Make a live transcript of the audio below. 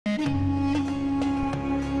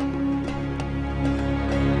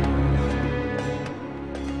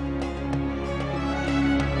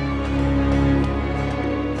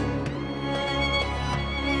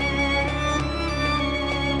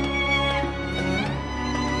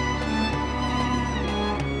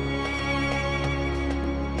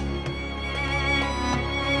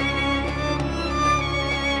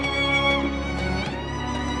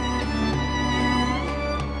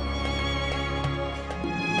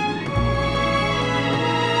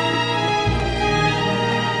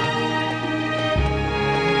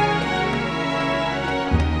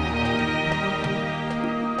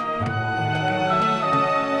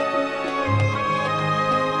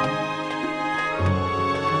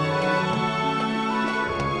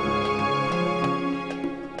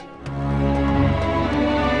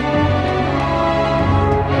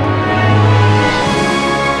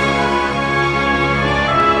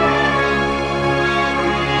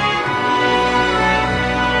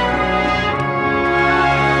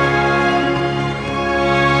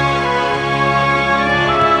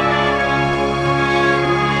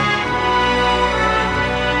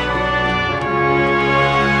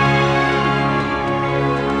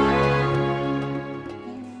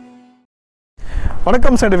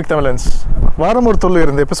வணக்கம் சயின்டிஃபிக் தமிழன்ஸ். வாரம் ஒரு தொல்லு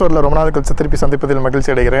இருந்த எபிசோடில் ரொம்ப நாள் கழிச்சு திருப்பி சந்திப்பதில் மகிழ்ச்சி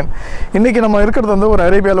அடைகிறேன். இன்றைக்கி நம்ம இருக்கிறது வந்து ஒரு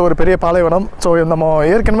அரேபியாவில் ஒரு பெரிய பாலைவனம். ஸோ நம்ம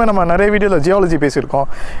ஏற்கனவே நம்ம நிறைய வீடியோவில் ஜியாலஜி பேசியிருக்கோம்.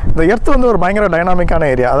 இந்த எர்த் வந்து ஒரு பயங்கர டைனாமிக்கான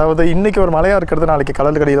ஏரியா. அதாவது இன்றைக்கி ஒரு மலையாக இருக்கிறது நாளைக்கு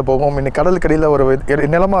கடலுக்கடியில் போகும். இன்றைக்கி கடலுக்கடியில் ஒரு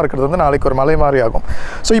நிலமாக இருக்கிறது வந்து நாளைக்கு ஒரு மலை மாதிரி ஆகும்.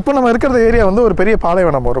 ஸோ இப்போ நம்ம இருக்கிற ஏரியா வந்து ஒரு பெரிய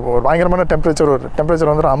பாலைவனம். ஒரு பயங்கரமான டெம்பரேச்சர்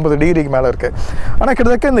வந்து ஒரு 50 டிகிரிக்கு மேலே இருக்குது. ஆனால்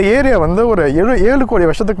கிட்டத்தட்ட இந்த ஏரியா வந்து ஒரு 7 கோடி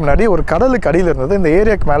வருஷத்துக்கு முன்னாடி ஒரு கடலுக்கு அடியில் இருந்தது. இந்த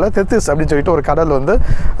ஏரியாவுக்கு மேலே தெத்திஸ் அப்படின்னு சொல்லிட்டு ஒரு கடல் வந்து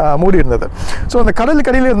மூடி இருந்தது. ஸோ அந்த கடலுக்கு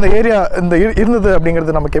அடியில் இருந்த ஏரியா இருந்தது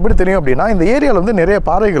அப்படிங்கிறது நமக்கு எப்படி தெரியும் அப்படின்னா, இந்த ஏரியாவில் வந்து நிறைய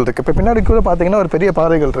பாறைகள் இருக்குது. இப்போ பின்னாடி கூட பார்த்தீங்கன்னா ஒரு பெரிய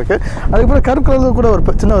பாறைகள் இருக்குது. அதுக்கப்புறம் கருக்கடலில் கூட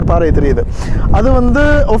ஒரு சின்ன ஒரு பாறை தெரியுது. அது வந்து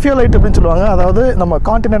ஒஃபியோலைட் அப்படின்னு சொல்லுவாங்க. அதாவது நம்ம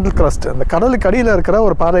கான்டினென்டல் கிரஸ்ட், அந்த கடலுக்கு அடியில் இருக்கிற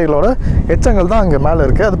ஒரு பாறைகளோட எச்சங்கள் தான் அங்கே மேலே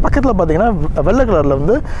இருக்குது. அது பக்கத்தில் பார்த்தீங்கன்னா வெள்ளை கலரில்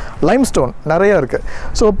வந்து லைம்ஸ்டோன் நிறையா இருக்குது.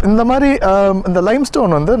 ஸோ இந்த மாதிரி இந்த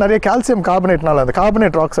லைம்ஸ்டோன் வந்து நிறைய கால்சியம் கார்பனேட்னால அந்த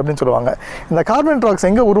கார்பனேட் ராக்ஸ் அப்படின்னு சொல்லுவாங்க. இந்த கார்பனேட் ராக்ஸ்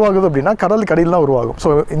எங்கே உருவாகுது அப்படின்னா கடலுக்கு அடியில் தான் உருவாகும். ஸோ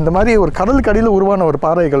இந்த மாதிரி ஒரு கடலுக்கு அடியில் உருவான ஒரு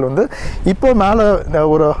பாறைகள் வந்து இப்போ மேலே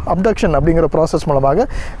ஒரு அப்டக்ஷன் அப்படிங்கிற ப்ராசஸ் மூலமாக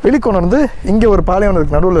வெளிக்கொண்டு வந்து இங்கே ஒரு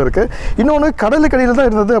பாலைவனத்துக்கு நடுவில் இருக்குது. இன்னொன்று கடலுக்கு அடியில் தான்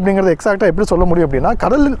இருந்தது அப்படிங்கிறது எக்ஸாக்டாக எப்படி சொல்ல முடியும் அப்படின்னா,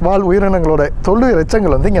 கடல் வாழ் உயிரினங்களோட தொல்லுயிர்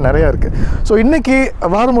எச்சங்கள் வந்து இங்கே நிறையா இருக்குது. ஸோ இன்றைக்கி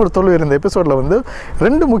வாரம் ஒரு தொல்லுயிர் இந்த எபிசோடில் வந்து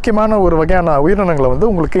 2 முக்கியமான ஒரு வகையான உயிரினங்களை வந்து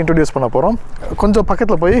உங்களுக்கு இன்ட்ரடியூஸ் பண்ண போகிறோம். கொஞ்சம்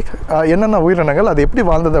பக்கத்தில் போய் என்னென்ன உயிரினங்கள் அது எப்படி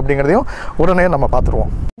வாழ்ந்தது அப்படிங்கிறதையும் உடனே நம்ம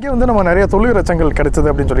பார்த்துருவோம். இங்கே வந்து நம்ம நிறைய தொல்லுயிர் எச்சங்கள் கிடைச்சது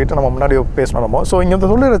அப்படின்னு சொல்லிட்டு நம்ம முன்னாடி பேசணும். ஸோ இங்கே இந்த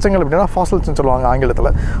தொல்லுயிர் எச்சங்கள் அப்படின்னா ஃபாசில்ஸ்னு சொல்லுவாங்க ஆங்கிலத்தில்.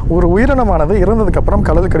 ஒரு உயிரினமானது இறந்ததுக்கப்புறம்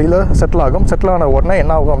கடலுக்கடியில் செட்டில் ஆகும். செட்டில் ஆன உடனே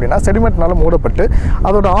என்ன ஆகும் அப்படின்னா செடிமெண்ட்னால மூடப்பட்டு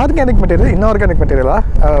அதோட ஆர்கானிக் மெட்டீரியல் இன்ஆர்கானிக்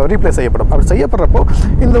மெட்டீரியலாக ரீப்ளேஸ் செய்யப்படும். அப்படி செய்யப்படுறப்போ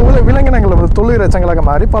இந்த விலங்கினங்கள் வந்து தொல்லுயிர் எச்சங்களாக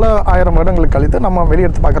மாறி பல ஆயிரம் வருடங்களுக்கு கழித்து நம்ம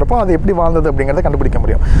வெளியெடுத்து பார்க்குறப்போ அது எப்படி வாழ்ந்தது அப்படிங்கிறத கண்டுபிடிக்க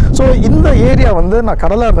முடியும். ஸோ இந்த ஏரியா வந்து நான்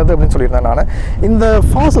கடலாக இருந்தது அப்படின்னு சொல்லியிருந்தேன். நான் இந்த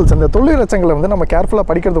ஃபாசில்ஸ் இந்த தொல்லுயிர் எச்சங்களை வந்து நம்ம கேர்ஃபுல்லாக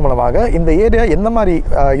படிக்கிறது மூலமாக இந்த ஏரியா எந்த மாதிரி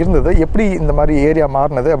இருந்தது, எப்படி இந்த மாதிரி ஏரியா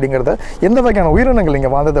மாறினது அப்படிங்கிறத, எந்த வகையான உயிரினங்கள்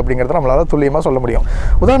இங்கே வாழ்ந்தது அப்படிங்கிறத நம்மளால் துல்லியமாக சொல்ல முடியும்.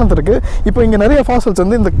 உதாரணத்திற்கு இப்போ இங்கே நிறைய ஃபாசில்ஸ்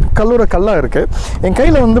வந்து இந்த கல்லாக இருக்குது. என்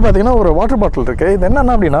கையில் வந்து பார்த்திங்கன்னா ஒரு வாட்டர் பாட்டில் இருக்குது. இது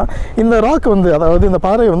என்னென்ன அப்படின்னா, இந்த ராக் வந்து அதாவது இந்த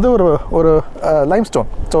பாறை வந்து ஒரு லைம்ஸ்டோன்.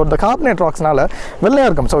 ஸோ இந்த கார்பனேட் ராக்ஸ்னால வெள்ளையாக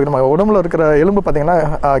இருக்கும். ஸோ நம்ம உடம்புல இருக்கிற எலும்பு பார்த்திங்கன்னா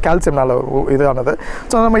கால்சியம்னால இதானது.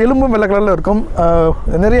 ஸோ நம்ம எலும்பும் வெள்ளை கலரில் இருக்கும்.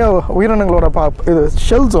 நிறைய உயிரினங்களோட இது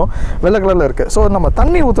ஷெல்ஸும் வெள்ளை கலரில் இருக்குது. ஸோ நம்ம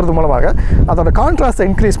தண்ணி ஊற்றுறது மூலமாக அதோட கான்ட்ராஸ்ட்டை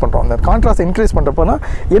இன்க்ரீஸ் பண்ணுறோம். அந்த கான்ட்ராஸ்ட் இன்க்ரீஸ் பண்ணுறப்போனா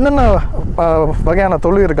என்னென்ன வகையான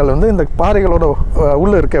தொல்லுயிர்கள் வந்து இந்த பாறைகளோட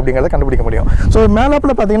உள்ளே இருக்குது அப்படிங்கிறத கண்டுபிடிக்க முடியும். ஸோ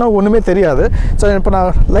மேலாப்பில் பார்த்தீங்கன்னா ஒன்றுமே தெரியாது. ஸோ இப்போ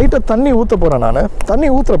நான் லைட்டாக தண்ணி ஊற்ற போகிறேன். நான் தண்ணி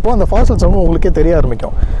ஊற்றுறப்போ அந்த ஃபாசில்ஸ் வந்து உங்களுக்கே தெரிய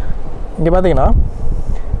ஆரம்பிக்கும். இங்கே பார்த்தீங்கன்னா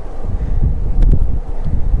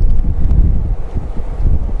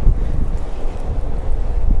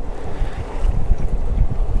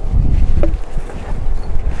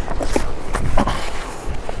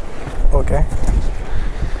ஓகே.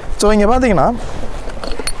 ஸோ இங்கே பார்த்தீங்கன்னா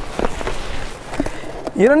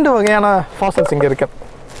 2 வகையான ஃபாசில்ஸ் இங்கே இருக்குது.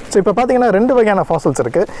 ஸோ இப்போ பார்த்தீங்கன்னா 2 வகையான ஃபாசில்ஸ்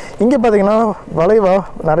இருக்குது. இங்கே பார்த்தீங்கன்னா வளைவாக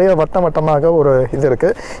நிறைய வட்டமாக ஒரு இது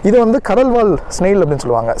இருக்குது. இது வந்து கடல்வாழ் ஸ்னெயில் அப்படின்னு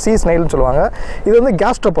சொல்லுவாங்க, சி ஸ்னெயில்னு சொல்லுவாங்க. இது வந்து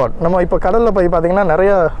கேஸ்ட்ரோபாட். நம்ம இப்போ கடலில் போய் பார்த்தீங்கன்னா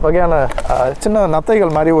நிறைய வகையான சின்ன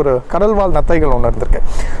நத்தைகள் மாதிரி ஒரு கடல்வாழ் நத்தைகள் ஒன்று இருந்திருக்கு.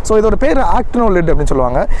 ஸோ இதோட பேர் ஆக்டினோலிட் அப்படின்னு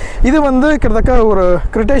சொல்லுவாங்க. இது வந்து கிட்டத்தட்ட ஒரு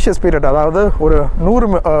கிரிட்டேஷியஸ் பீரியட், அதாவது ஒரு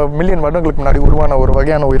 100 மில்லியன் வருடங்களுக்கு முன்னாடி உருவான ஒரு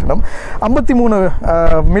வகையான உயிரினம். 53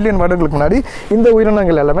 மில்லியன் வருடங்களுக்கு முன்னாடி இந்த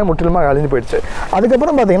உயிரினங்கள் எல்லாமே முற்றிலுமாக அழிஞ்சு போயிடுச்சு.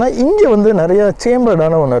 அதுக்கப்புறம் பார்த்தீங்கன்னா பார்த்தீங்கன்னா இங்கே வந்து நிறைய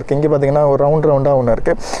சேம்பர்டான ஒன்று இருக்குது. இங்கே பார்த்தீங்கன்னா ஒரு ரவுண்டாக ஒன்று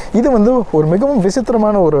இருக்குது. இது வந்து ஒரு மிகவும்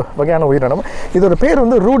விசித்திரமான ஒரு வகையான உயிரினம். இதோட பேர்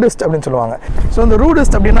வந்து ரூடிஸ்ட் அப்படின்னு சொல்லுவாங்க. ஸோ இந்த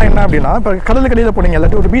ரூடிஸ்ட் அப்படின்னா என்ன அப்படின்னா, இப்போ கடலுக்கடியில் போனீங்க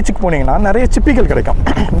இல்லாட்டி ஒரு பீச்சுக்கு போனீங்கன்னா நிறைய சிப்பிகள் கிடைக்கும்.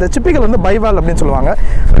 இந்த சிப்பிகள் வந்து பைவால் அப்படின்னு சொல்லுவாங்க.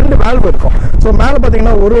 2 வால்வு இருக்கும். ஸோ மேலே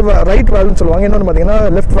பார்த்தீங்கன்னா ஒரு ரைட் வால்வ்னு சொல்லுவாங்க, இன்னொன்று பார்த்தீங்கன்னா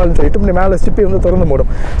லெஃப்ட் வால்வ்னு சொல்லிட்டு இப்படி மேலே சிப்பி வந்து திறந்து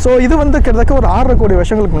மூடும். ஸோ இது வந்து கிட்டத்தட்ட ஒரு 6 கோடி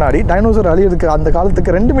வருஷங்களுக்கு முன்னாடி டைனோசர் அழியிறதுக்கு அந்த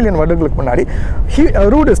காலத்துக்கு 2 மில்லியன் வருடங்களுக்கு முன்னாடி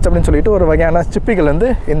ரூடிஸ்ட் அப்படின்னு சொல்லிட்டு ஒரு வகையான சிப்பிகள் வந்து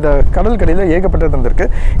இந்த கடற்கரையில் ஏகப்பட்டது இருந்திருக்கு.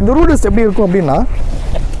 இந்த ரூடிஸ்ட் எப்படி இருக்கும் அப்படின்னா,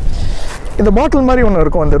 இந்த பாட்டில் மாதிரி ஒன்று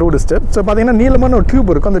இருக்கும் அந்த ரூடிஸ்ட்டு. ஸோ பார்த்தீங்கன்னா நீளமான ஒரு டியூப்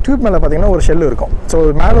இருக்கும். அந்த டியூப் மேலே பார்த்தீங்கன்னா ஒரு ஷெல் இருக்கும். ஸோ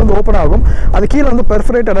மேலே வந்து ஓப்பன் ஆகும், அது கீழே வந்து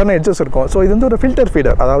பெர்ஃபரேட்டடான எட்ஜஸ் இருக்கும். ஸோ இது வந்து ஒரு ஃபில்டர்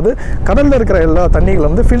ஃபீடர், அதாவது கடலில் இருக்கிற எல்லா தண்ணிகளை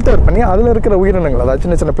வந்து ஃபில்டர் பண்ணி அதில் இருக்கிற உயிரினங்கள், அதாவது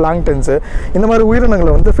சின்ன சின்ன பிளாங்டன்ஸு இந்த மாதிரி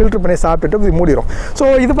உயிரினங்களை வந்து ஃபில்டர் பண்ணி சாப்பிட்டுட்டு இது மூடிடும். ஸோ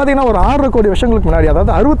இது பார்த்தீங்கன்னா ஒரு 6 கோடி வருஷங்களுக்கு முன்னாடி,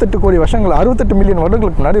 அதாவது 68 கோடி வருஷங்கள் 68 மில்லியன்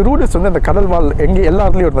வருடங்களுக்கு முன்னாடி ரூடிஸ்ட் வந்து இந்த கடல் வாழ் எங்கே எல்லா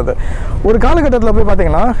இடத்துலையும் இருந்தது. ஒரு காலகட்டத்தில் போய்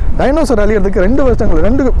பார்த்தீங்கன்னா டைனோசர் அழியிறதுக்கு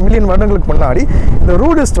 2 மில்லியன் வருடங்களுக்கு முன்னாடி இந்த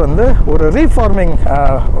ரூடிஸ்ட் வந்து ஒரு ரீஃப் ஃபார்மிங்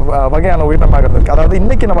வகையான உயிரினமாக இருந்திருக்கு. அதாவது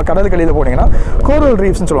இன்றைக்கி நம்ம கடற்கரையில் போனீங்கன்னா கோரல்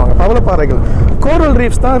ரீஃப்ஸ்னு சொல்லுவாங்க, பவளப்பாறைகள். கோரல்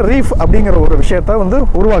ரீஃப்ஸ் தான் ரீஃப் அப்படிங்கிற ஒரு விஷயத்தை வந்து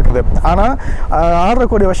உருவாக்குது. ஆனால் 6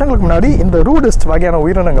 கோடி வருஷங்களுக்கு முன்னாடி இந்த ரூடிஸ்ட் வகையான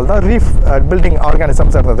உயிரினங்கள் தான் ரீஃப் பில்டிங்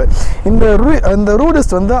ஆர்கானிசம்ஸ் இருந்தது. இந்த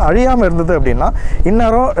ரூடிஸ்ட் வந்து அழியாமல் இருந்தது அப்படின்னா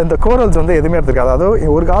இந்நேரம் இந்த கோரல்ஸ் வந்து எதுவுமே இருந்திருக்கு.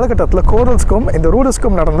 அதாவது ஒரு காலகட்டத்தில் கோரல்ஸ்க்கும் இந்த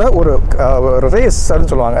ரூடிஸ்க்கும் நடந்த ஒரு ரேஸ்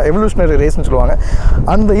அப்படின்னு சொல்லுவாங்க, எவல்யூஷனரி ரேஸ்ன்னு சொல்லுவாங்க.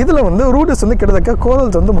 அந்த இதில் வந்து ரூடிஸ்ட் வந்து கிட்டத்தட்ட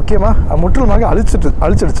கோரல்ஸ் வந்து முக்கியமாக முற்றிலுமாக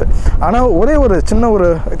அழிச்சிடுச்சு. ஆனால் ஒரே ஒரு சின்ன ஒரு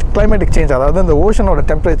கிளைமேட்டிக் சேஞ்ச், அதாவது இந்த ஓஷனோட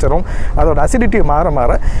டெம்பரேச்சரும் அதோட அசிடிட்டியும் மாற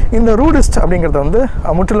மாற இந்த ரூடிஸ்ட் அப்படிங்கிறது வந்து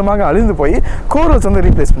முற்றிலுமாக அழிந்து போய் கோரல்ஸ் வந்து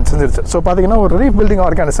ரீப்ளேஸ்மெண்ட் செஞ்சிருச்சு. ஸோ பார்த்தீங்கன்னா ஒரு ரீஃப் பில்டிங்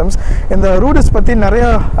ஆர்கானிசம்ஸ். இந்த ரூடிஸ்ட் பற்றி நிறையா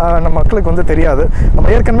நம்ம மக்களுக்கு வந்து தெரியாது. நம்ம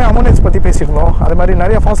ஏற்கனவே அமோனியஸ் பற்றி பேசியிருந்தோம், அதே மாதிரி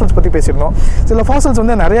நிறைய ஃபாசல்ஸ் பற்றி பேசியிருந்தோம். சில ஃபாசல்ஸ்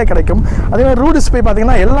வந்து நிறையா கிடைக்கும். அதே மாதிரி ரூடிஸ்ட் போய்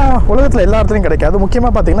பார்த்தீங்கன்னா எல்லா உலகத்தில் எல்லா இடத்துலையும் கிடைக்காது.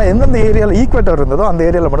 முக்கியமாக பார்த்தீங்கன்னா எந்தெந்த ஏரியாவில் ஈக்குவேட்டர் இருந்ததோ அந்த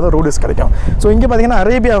ஏரியாவில் மட்டும் தான் ரூடிஸ்ட் கிடைக்கும். ஸோ இங்கே பார்த்தீங்கன்னா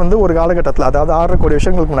அரேபியா வந்து ஒரு காலகட்டத்தில், அதாவது 6 கோடி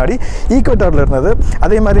வருஷங்களுக்கு முன்னாடி ஈக்குவேட்டரில் இருந்தது.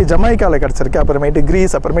 அதே மாதிரி ஜமைக்காவில் கிடச்சிருக்கு, அப்புறமேட்டு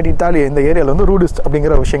கிரீஸ், அப்புறமேட்டு இத்தாலி, இந்த ஏரியாவில் வந்து ரூடிஸ்ட்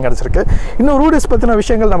அப்படிங்கிற விஷயம் கிடச்சிருக்கு. இன்னும் ரூடிஸ்ட் பற்றின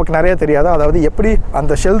விஷயங்கள் நமக்கு நிறைய தெரியாது. அதாவது எப்படி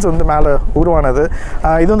அந்த ஷெல்ஸ் வந்து மேலே உருவானது,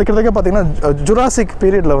 இது வந்து கிட்டத்தட்ட பார்த்தீங்கன்னா ஜுராசிக்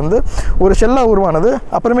பீரியடில் வந்து ஒரு ஷெல்லாக உருவானது.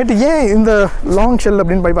 அப்புறமேட்டு ஏன் இந்த லாங் ஷெல்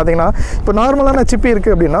அப்படின்னு போய் பார்த்தீங்கன்னா, இப்போ நார்மலான சிப்பி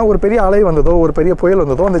இருக்குது அப்படின்னா ஒரு பெரிய அலை வந்ததோ ஒரு பெரிய புயல்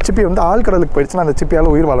வந்ததோ அந்த சிப்பி வந்து ஆழ்கடலுக்கு போயிடுச்சுன்னா அந்த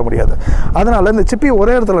சிப்பியால் உயிர் வாழ முடியாது. அதனால் இந்த சிப்பி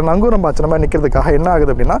ஒரே இடத்துல நங்கூரம் பாய்ச்ச மாதிரி நிற்கிறதுக்காக என்ன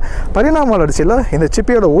ஆகுது அப்படின்னா, பரிணாம வளர்ச்சியில் இந்த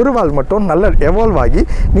சிப்பியோட ஒரு வால் மட்டும் நல்ல எவால்வ் ஆகி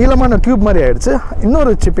நீளமான டியூப் மாதிரி ஆயிடுச்சு.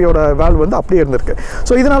 இன்னொரு சிப்பியோட வால் வந்து அப்படியே இருந்திருக்கு.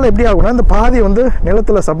 ஸோ இதனால் எப்படி ஆகும்னா, இந்த பாதி வந்து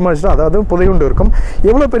நிலத்தில் சப்மர்ஜ், அதாவது புதையுண்டு இருக்கும்.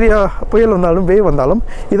 எவ்வளோ பெரிய புயல் வந்தாலும் வேவ் வந்தாலும்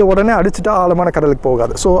இதை உடனே அடிச்சுட்டா ஆழமான கடலுக்கு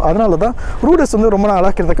போகாது. ஸோ அதனால தான் ரூடிஸ்ட் வந்து ரொம்ப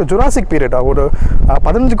நாளாக கிட்டத்தட்ட ஜுராசிக் பீரியடாக ஒரு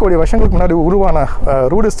 15 கோடி வருஷங்களுக்கு முன்னாடி உருவான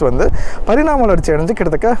ரூடிஸ்ட் வந்து பரிணாம வளர்ச்சி அடைஞ்சு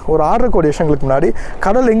கிட்டத்தட்ட ஒரு 6 கோடி வருஷங்களுக்கு முன்னாடி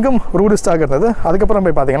கடல் எங்கும் ரூடிஸ்டாக இருந்தது. அதுக்கப்புறம்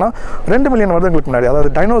போய் பார்த்தீங்கன்னா 2 மில்லியன் வருடங்களுக்கு முன்னாடி, அதாவது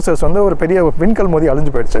டைனோசர்ஸ் வந்து ஒரு பெரிய விண்கல் மோதி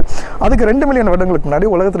அழிஞ்சு போயிடுச்சு. அதுக்கு 2 மில்லியன் வருடங்களுக்கு முன்னாடி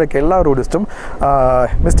உலகத்தில் இருக்க எல்லா ரூடிஸ்ட்டும்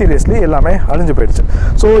மிஸ்டீரியஸ்லி எல்லாமே அழிஞ்சு போயிடுச்சு.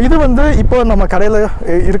 ஸோ இது வந்து இப்போ நம்ம கடையில்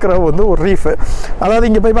இருக்கிற வந்து ஒரு ரீஃப். அதாவது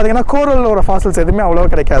இங்கே போய் பார்த்தீங்கன்னா கோரலோட ஃபாசில்ஸ் எதுவுமே அவ்வளோ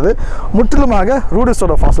கிடைக்காது. முற்றிலுமாக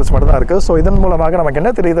ரூடிஸ்டோட ஃபாசில்ஸ் மட்டும் தான் இருக்குது. ஸோ இதன் மூலமாக நமக்கு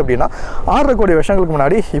என்ன தெரியுது அப்படின்னா, 6 கோடி வருஷங்களுக்கு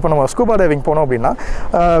முன்னாடி இப்போ நம்ம ஸ்கூபா டைவிங் போனோம் அப்படின்னா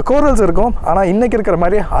கோரல்ஸ் இருக்கும். ஆனால் இன்றைக்கி இருக்கிற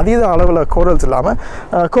மாதிரி அதீத அளவில் கோரல்ஸ் இல்லாமல்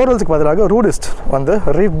கோரல்ஸுக்கு பதிலாக ரூடிஸ்ட் வந்து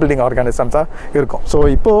ரீஃப் பில்டிங் ஆர்கானிசம்ஸாக இருக்கும். ஸோ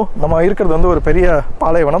இப்போது நம்ம இருக்கிறது வந்து ஒரு பெரிய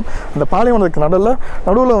பாலைவனம். அந்த பாலைவனத்துக்கு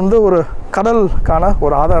நடுவில் வந்து ஒரு கடலுக்கான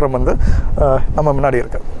ஒரு ஆதாரம் வந்து நம்ம முன்னாடி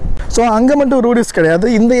இருக்குது. ஸோ அங்கே மட்டும் ரூடிஸ் கிடையாது,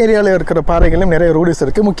 இந்த ஏரியாவில் இருக்கிற பாறைகளையும் நிறைய ரூடிஸ்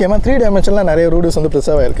இருக்குது. முக்கியமாக 3 டைமென்ஷனில் நிறைய ரூடிஸ் வந்து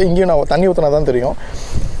ப்ரிசர்வ் ஆகிருக்கு. இங்கேயும் நான் தண்ணி ஊற்றினா தான் தெரியும்.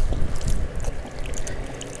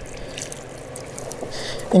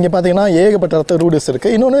 இங்கே பார்த்தீங்கன்னா ஏகப்பட்ட இடத்துல ரூடிஸ்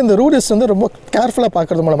இருக்குது. இன்னொன்று, இந்த ரூடிஸ் வந்து ரொம்ப கேர்ஃபுல்லாக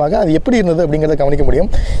பார்க்குறது மூலமாக அது எப்படி இருந்தது அப்படிங்கிறத கவனிக்க முடியும்.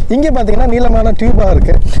 இங்கே பார்த்தீங்கன்னா நீளமான டியூபாக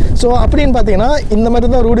இருக்குது. ஸோ அப்படின்னு பார்த்தீங்கன்னா இந்த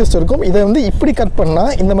மாதிரி தான் ரூடிஸ் இருக்கும். இதை வந்து இப்படி கட்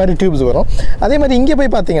பண்ணால் இந்த மாதிரி டியூப்ஸ் வரும். அதே மாதிரி இங்கே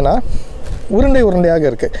போய் பார்த்தீங்கன்னா உருண்டையாக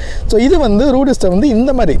இருக்குது. ஸோ இது வந்து ரூடிஸ்ட்டை வந்து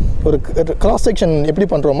இந்த மாதிரி ஒரு கிராஸ் செக்ஷன் எப்படி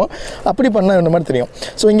பண்ணுறோமோ அப்படி பண்ணால் இந்த மாதிரி தெரியும்.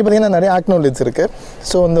 ஸோ இங்கே பார்த்தீங்கன்னா நிறைய ஆக்னோலிட்ஸ் இருக்குது.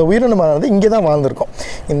 ஸோ இந்த உயிரினமானது இங்கே தான் வாழ்ந்துருக்கும்.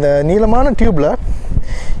 இந்த நீளமான டியூப்பில்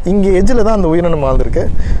இங்கே எஜ்ஜில் தான் அந்த உயிரினம் வாழ்ந்துருக்கு.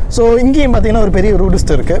 ஸோ இங்கேயும் பார்த்தீங்கன்னா ஒரு பெரிய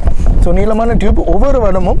ரூடிஸ்ட் இருக்குது. ஸோ நீளமான டியூப் ஒவ்வொரு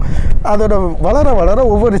வருடமும் அதோட வளர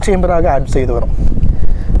ஒவ்வொரு சேம்பராக ஆட் செய்து வரும்.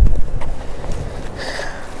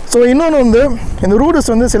 ஸோ இன்னொன்று வந்து இந்த ரூடிஸ்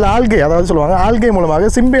வந்து சில ஆல்கே, அதாவது சொல்லுவாங்க ஆல்கே மூலமாக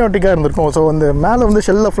சிம்பியோட்டிக்காக இருந்திருக்கும். ஸோ அந்த மேலே வந்து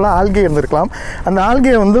ஷெல்லில் ஃபுல்லாக ஆல்கே இருந்திருக்கலாம். அந்த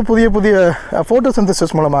ஆல்கே வந்து புதிய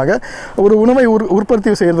ஃபோட்டோசிந்தசிஸ் மூலமாக ஒரு உணவை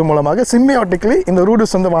உற்பத்தி செய்கிறது மூலமாக சிம்பியோட்டிக்லி இந்த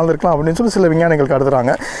ரூடிஸ் வந்து வாழ்ந்திருக்கலாம் அப்படின்னு சொல்லி சில விஞ்ஞானிகள்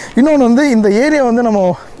கருதுறாங்க. இன்னொன்று வந்து இந்த ஏரியா வந்து நம்ம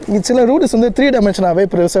சில ரூடிஸ் வந்து 3 டைமென்ஷனாகவே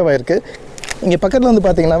ப்ரிசர்வ் ஆகிருக்கு. இங்கே பக்கத்தில் வந்து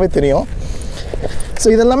பார்த்திங்கன்னாவே தெரியும். ஸோ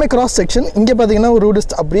இதெல்லாமே கிராஸ் செக்ஷன். இங்கே பார்த்தீங்கன்னா ஒரு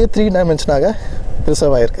ரூடிஸ்ட் அப்படியே 3 டைமென்ஷனாக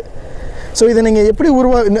ப்ரிசர்வ் ஆகிருக்கு. ஸோ இதை நீங்கள் எப்படி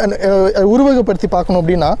உருவகப்படுத்தி பார்க்கணும்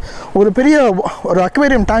அப்படின்னா, ஒரு பெரிய ஒரு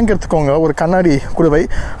அக்வேரியம் டேங்க் எடுத்துக்கோங்க, ஒரு கண்ணாடி குடுவை.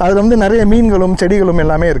 அதில் வந்து நிறைய மீன்களும் செடிகளும்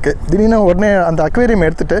எல்லாமே இருக்குது. திடீர்னு உடனே அந்த அக்வேரியம்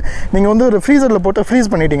எடுத்துகிட்டு நீங்கள் வந்து ஒரு ஃப்ரீசரில் போட்டு ஃப்ரீஸ்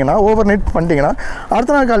பண்ணிட்டீங்கன்னா, ஓவர் நைட் பண்ணிட்டீங்கன்னா,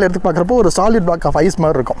 அடுத்த நாள் காலையில் எடுத்து பார்க்குறப்போ ஒரு சாலிட் பிளாக் ஆஃப் ஐஸ்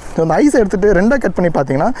மாதிரி இருக்கும். அந்த ஐஸ் எடுத்துகிட்டு 2 கட் பண்ணி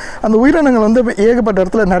பார்த்தீங்கன்னா, அந்த உயிரினங்கள் வந்து ஏகப்பட்ட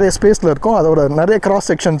இடத்துல நிறைய ஸ்பேஸில் இருக்கும். அதோட நிறைய கிராஸ்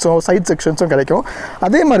செக்ஷன்ஸும் சைட் செக்ஷன்ஸும் கிடைக்கும்.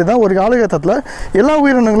 அதே மாதிரி தான் ஒரு காலகட்டத்தில் எல்லா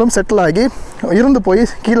உயிரினங்களும் செட்டில் ஆகி இருந்து போய்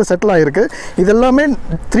கீழே செட்டில் ஆகிருக்கு. இதெல்லாமே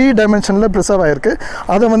 3 டைமென்ஷனில் ப்ரிசர்வ் ஆகிருக்கு.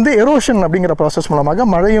 அதை வந்து எரோஷன் அப்படிங்கிற ப்ராசஸ் மூலமாக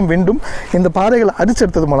மழையும் விண்டும் இந்த பாறைகளை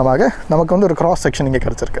அரிச்செடுத்தது மூலமாக நமக்கு வந்து ஒரு கிராஸ் செக்ஷன் இங்கே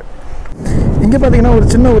கிடச்சிருக்கு. இங்கே பார்த்தீங்கன்னா ஒரு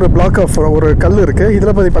சின்ன ஒரு பிளாக் ஆஃப் ஒரு கல் இருக்குது.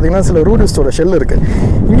 இதில் பார்த்தீங்கன்னா சில ரூடிஸ்டோட ஷெல் இருக்குது.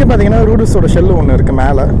 இங்கே பார்த்தீங்கன்னா ரூடிஸ்டோட ஷெல்லு ஒன்று இருக்குது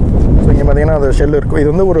மேலே. ஸோ இங்கே பார்த்தீங்கன்னா அது ஷெல் இருக்கும். இது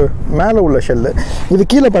வந்து ஒரு மேலே உள்ள ஷெல்லு. இது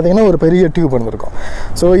கீழே பார்த்தீங்கன்னா ஒரு பெரிய டியூப் வந்துருக்கும்.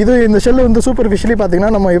 ஸோ இந்த ஷெல்லு வந்து சூப்பர்ஃபிஷியலி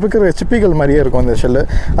பார்த்தீங்கன்னா நம்ம இருக்கிற சிப்பிகள் மாதிரியே இருக்கும் அந்த ஷெல்லு.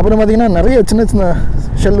 அப்புறம் பார்த்தீங்கன்னா நிறைய சின்ன சின்ன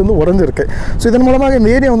ஷெல் வந்து உடஞ்சிருக்கு. ஸோ இதன் மூலமாக இந்த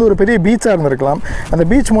ஏரியா வந்து ஒரு பெரிய பீச்சாக இருந்திருக்கலாம். அந்த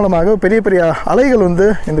பீச் மூலமாக பெரிய பெரிய அலைகள் வந்து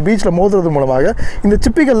இந்த பீச்சில் மோதுறது மூலமாக இந்த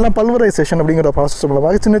சிப்பிகள்லாம் பல்வரைசேஷன் அப்படிங்கிற ப்ராசஸ்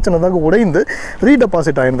மூலமாக சின்ன சின்னதாக உடைந்து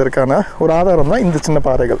ரீடெபாசிட் ஆகியிருந்திருக்கான ஒரு ஆதாரம் தான் இந்த சின்ன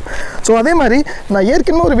பாறைகள். ஸோ அதே மாதிரி நான்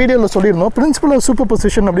ஏற்கனவே ஒரு வீடியோவில் சொல்லியிருந்தோம், பிரின்சிபல் ஆஃப் சூப்பர்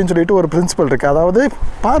பொசிஷன் அப்படின்னு சொல்லிட்டு ஒரு பிரின்சிபல் இருக்குது. அதாவது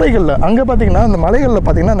பாறைகளில் அங்கே பார்த்தீங்கன்னா அந்த மலைகளில்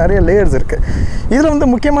பார்த்தீங்கன்னா நிறைய லேயர்ஸ் இருக்குது. இதில் வந்து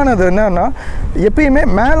முக்கியமானது என்னன்னா, எப்பயுமே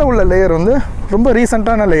மேலே உள்ள லேயர் வந்து ரொம்ப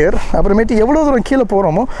ரீசெண்டான லேயர். அப்புறமேட்டு எவ்வளோ தூரம் கீழே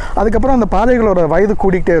போகிறோமோ அதுக்கப்புறம் அந்த பாறைகளோட வயது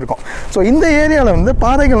கூடிக்கிட்டே இருக்கும். ஸோ இந்த ஏரியாவில் வந்து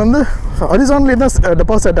பாறைகள் வந்து ஹரிசான்லி தான்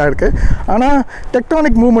டெபாசிட் ஆகிருக்கு. ஆனால்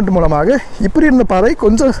டெக்டானிக் மூவ்மெண்ட் மூலமாக இப்படி இருந்த பாறை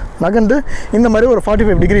கொஞ்சம் நகண்டு இந்த மாதிரி ஒரு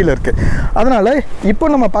 45 டிகிரியில் இருக்குது. அதனால் இப்போ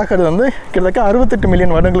நம்ம பார்க்குறது வந்து கிட்டத்தட்ட 68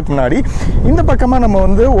 மில்லியன் வருடங்களுக்கு முன்னாடி. இந்த பக்கமாக நம்ம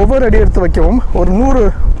வந்து ஒவ்வொரு அடி எடுத்து வைக்கவும் ஒரு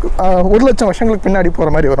 1 லட்சம் வருஷங்களுக்கு பின்னாடி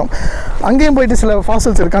போகிற மாதிரி வரும். அங்கேயும் போயிட்டு சில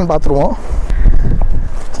ஃபாசில்ஸ் இருக்கான்னு பார்த்துருவோம்.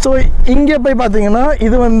 ஸோ இங்கே போய் பார்த்தீங்கன்னா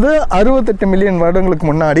இது வந்து 68 மில்லியன் வருடங்களுக்கு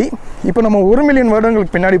முன்னாடி. இப்போ நம்ம 1 மில்லியன்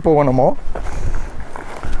வருடங்களுக்கு பின்னாடி போகணுமோ.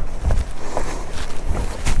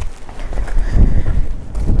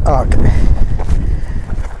 ஓகே.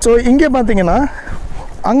 ஸோ இங்கே பார்த்தீங்கன்னா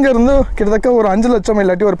அங்கேருந்து கிட்டத்தட்ட ஒரு 5 லட்சம்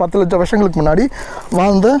இல்லாட்டி ஒரு 10 லட்சம் வருஷங்களுக்கு முன்னாடி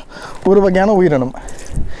வாழ்ந்த ஒரு வகையான உயிரினம்.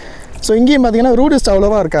 ஸோ இங்கேயும் பார்த்தீங்கன்னா ரூடிஸ்ட்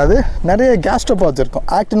அவ்வளோவா இருக்காது. நிறைய கேஸ்ட்ரோபாட்ஸ் இருக்கும்.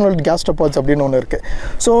 ஆக்டின்வெல்ட் கேஸ்ட்ரோபாட்ஸ் அப்படின்னு ஒன்று இருக்குது.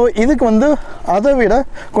 ஸோ இதுக்கு வந்து அதை விட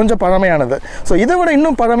கொஞ்சம் பழமையானது. ஸோ இதை விட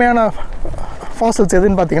இன்னும் பழமையான ஃபாசில்ஸ்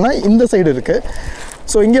எதுன்னு பார்த்தீங்கன்னா இந்த சைடு இருக்குது.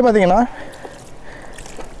 ஸோ இங்கே பார்த்தீங்கன்னா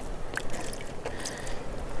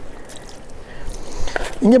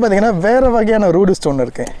வேறு வகையான ரூடிஸ்ட் ஒன்று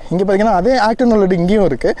இருக்குது. இங்கே பார்த்தீங்கன்னா அதே ஆக்டினோலடி இங்கேயும்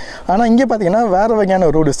இருக்குது. ஆனால் இங்கே பார்த்தீங்கன்னா வேறு வகையான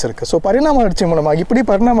ரூடிஸ்ட் இருக்குது. ஸோ பரிணாம வளர்ச்சி மூலமாக இப்படி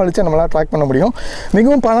பரிணாம வளர்ச்சி நம்மளால் ட்ராக் பண்ண முடியும்.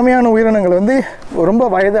 மிகவும் பழமையான உயிரினங்கள் வந்து ரொம்ப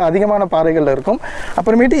வயது அதிகமான பாறைகளில் இருக்கும்.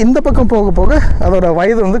 அப்புறமேட்டு இந்த பக்கம் போக போக அதோட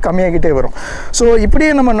வயது வந்து கம்மியாகிட்டே வரும். ஸோ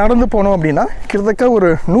இப்படியே நம்ம நடந்து போனோம் அப்படின்னா கிட்டத்தட்ட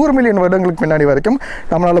ஒரு 100 மில்லியன் வருடங்களுக்கு பின்னாடி வரைக்கும்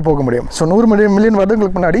நம்மளால் போக முடியும். ஸோ 100 மில்லியன்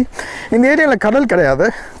வருடங்களுக்கு முன்னாடி இந்த ஏரியாவில் கடல் கிடையாது.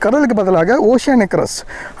 கடலுக்கு பதிலாக ஓஷியானிக் க்ரஸ்ட்,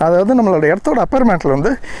 அதாவது நம்மளோட இடத்தோட அப்பர் மேட்டில் வந்து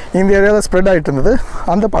இந்த ஏரியாவில் ஸ்ப்ரெட் ஆகிட்டு இருந்தது.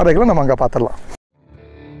 அந்த பாறைகளை நம்ம அங்கே பார்த்துடலாம்.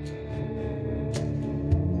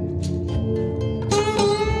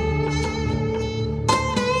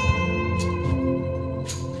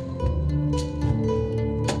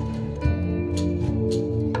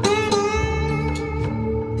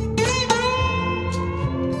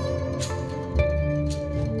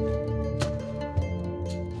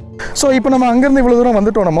 ஸோ இப்போ நம்ம அங்கேருந்து இவ்வளோ தூரம்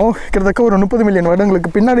வந்துட்டோம். நம்ம கிட்டத்தட்ட ஒரு 30 மில்லியன் வருடங்களுக்கு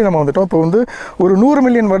பின்னாடி நம்ம வந்துட்டோம். இப்போ வந்து ஒரு 100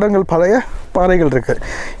 மில்லியன் வருடங்கள் பழைய பாறைகள் இருக்குது.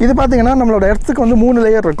 இது பார்த்திங்கன்னா நம்மளோட இடத்துக்கு வந்து 3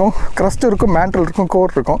 லேயர் இருக்கும். க்ரஸ்ட் இருக்கும், மேண்டில் இருக்கும்,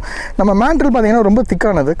 கோர் இருக்கும். நம்ம மேண்டில் பார்த்திங்கன்னா ரொம்ப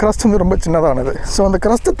திக்கானது, க்ரஸ்ட் வந்து ரொம்ப சின்னதானது. ஸோ அந்த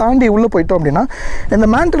க்ரஸ்ட்டை தாண்டி உள்ளே போயிட்டோம் அப்படின்னா இந்த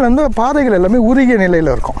மேண்டில் வந்து பாறைகள் எல்லாமே உருகிய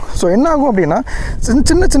நிலையில் இருக்கும். ஸோ என்ன ஆகும் அப்படின்னா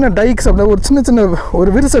சின்ன சின்ன டைக்ஸ் அப்படி ஒரு சின்ன ஒரு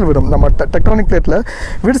விரிசல் விடும். நம்ம டெக்டானிக் பிளேட்டில்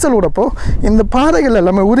விரிசல் விடப்போ இந்த பாறைகள்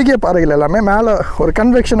எல்லாமே உருகிய பாறைகள் எல்லாமே மேலே ஒரு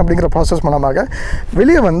கன்வெக்ஷன் அப்படிங்கிற ப்ராசஸ் மூலமாக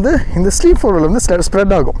வெளியே வந்து இந்த சீ ஃப்ளோர்லேருந்து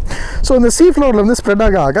ஸ்ப்ரெட் ஆகும். ஸோ இந்த சீ ஃப்ளோர்லேருந்து ஸ்ப்ரெட்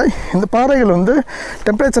ஆக இந்த பாறைகள் வந்து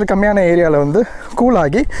டெம்பரேச்சர் கம்மியான ஏரியாவில் வந்து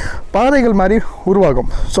கூலாகி பாறைகள் மாதிரி உருவாகும்.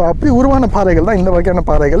 ஸோ அப்படி உருவான பாறைகள் தான் இந்த வகையான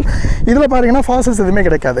பாறைகள். இதில் பார்த்தீங்கன்னா ஃபாசில்ஸ் எதுவுமே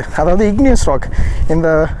கிடைக்காது. அதாவது இக்னியஸ் ராக், இந்த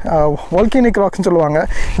வால்கனிக் ராக்ஸ்னு சொல்லுவாங்க.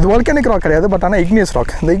 இது வால்கனிக் ராக் கிடையாது, பட் ஆனால் இக்னியஸ்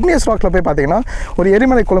ராக். இந்த இக்னியஸ் ராக்கில் போய் பார்த்தீங்கன்னா ஒரு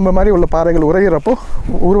எரிமலை குழம்பு மாதிரி உள்ள பாறைகள் உறையிறப்போ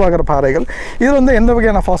உருவாகிற பாறைகள். இது வந்து எந்த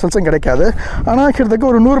வகையான ஃபாசில்ஸும் கிடைக்காது. ஆனால் கிட்டத்தட்ட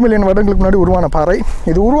ஒரு 100 மில்லியன் மில்லியன் வருடங்களுக்கு முன்னாடி உருவான பாறை.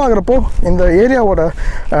 இது உருவாகிறப்போ இந்த ஏரியாவோட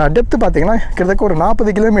டெப்த்து பார்த்திங்கன்னா கிட்டத்தட்ட ஒரு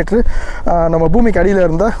 40 கிலோமீட்டர் நம்ம பூமிக்கு அடியில்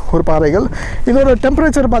இருந்த ஒரு பாறைகள். இதோட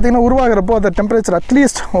டெம்பரேச்சர் பார்த்திங்கன்னா உருவாகிறப்போ அந்த டெம்பரேச்சர்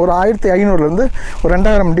அட்லீஸ்ட் ஒரு 1500 ஒரு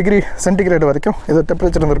 2000 டிகிரி சென்டிகிரேட் வரைக்கும் இது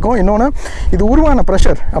டெம்பரேச்சர் இருந்திருக்கும். இன்னொன்று இது உருவான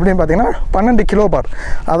ப்ரெஷர் அப்படின்னு பார்த்திங்கன்னா 12 கிலோபார்.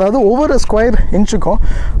 அதாவது ஒவ்வொரு ஸ்கொயர் இன்ச்சுக்கும்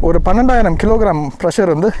ஒரு 12,000 கிலோகிராம்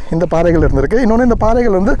ப்ரெஷர் வந்து இந்த பாறைகள் இருந்திருக்கு. இன்னொன்று இந்த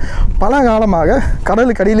பாறைகள் வந்து பல காலமாக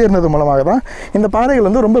கடலுக்கு அடியிலே இருந்தது மூலமாக தான் இந்த பாறைகள்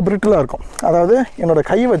வந்து ரொம்ப பிரிட்டிலாக இருக்கும். அதாவது என்னோடய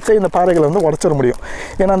கை வச்சு இந்த பாறைகளை வந்து உடச்சிட முடியும்.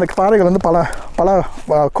 ஏன்னா அந்த பாறைகள் வந்து பல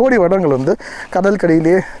கோடி வருடங்கள் வந்து கடலுக்கு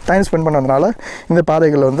அடியிலேயே டைம் ஸ்பெண்ட் பண்ணதுனால இந்த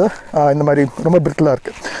பாறைகள் வந்து இந்த மாதிரி ரொம்ப பிரிட்டிலாக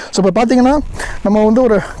இருக்குது. ஸோ இப்போ பார்த்திங்கன்னா நம்ம வந்து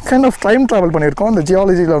ஒரு கைண்ட் ஆஃப் டைம் ட்ராவல் பண்ணியிருக்கோம். இந்த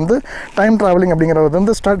ஜியாலஜியில் வந்து டைம் ட்ராவலிங் அப்படிங்கிறது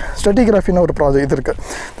வந்து ஸ்ட்ரெட்டிகிராஃபின்னு ஒரு ப்ராஜெக்ட் இது இருக்குது.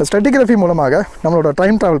 இந்த ஸ்ட்ரெட்டிகிராஃபி மூலமாக நம்மளோட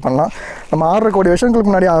டைம் ட்ராவல் பண்ணலாம். நம்ம 6.5 கோடி வருஷங்களுக்கு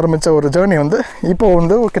முன்னாடி ஆரம்பித்த ஒரு ஜேர்னி வந்து இப்போ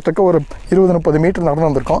வந்து கிட்டத்தட்ட ஒரு 20-30 மீட்டர் நடந்து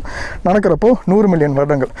வந்திருக்கோம். நடக்கிறப்போ 100 மில்லியன்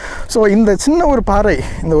வருடங்கள். ஸோ இந்த சின்ன ஒரு பாறை,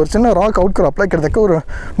 இந்த ஒரு சின்ன ராக் அவுட் கிராப்பில் கிட்டத்தட்ட ஒரு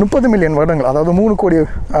 30 மில்லியன் வருடங்கள், அதாவது 3 கோடி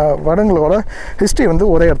வருடங்களோட ஹிஸ்ட்ரி வந்து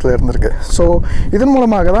ஒரே இடத்துல இருந்திருக்கு. ஸோ இதன்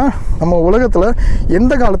மூலமாக தான் நம்ம உலகத்தில்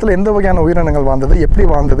எந்த காலத்தில் எந்த வகையான உயிரினங்கள் வாழ்ந்தது, எப்படி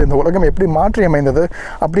வாழ்ந்தது, இந்த உலகம் எப்படி மாற்றி அமைந்தது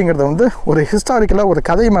அப்படிங்கிறத வந்து ஒரு ஹிஸ்டாரிக்கலாக ஒரு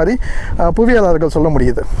கதை மாதிரி புவியியலாளர்கள் சொல்ல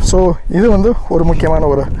முடியுது. ஸோ இது வந்து ஒரு முக்கியமான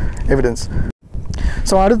ஒரு எவிடன்ஸ்.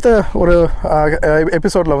 ஸோ அடுத்த ஒரு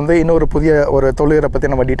எபிசோடில் வந்து இன்னொரு புதிய ஒரு தொழிலை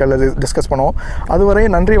பற்றி நம்ம டீட்டெயிலாக டிஸ்கஸ் பண்ணுவோம். அதுவரை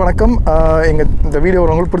நன்றி, வணக்கம். இந்த வீடியோ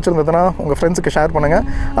உங்களுக்கு பிடிச்சிருந்ததுன்னா உங்கள் ஃப்ரெண்ட்ஸுக்கு ஷேர் பண்ணுங்கள்.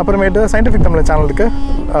 அப்புறமேட்டு சயின்டிஃபிக் தமிழ் சேனலுக்கு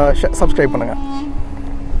சப்ஸ்கிரைப் பண்ணுங்கள்.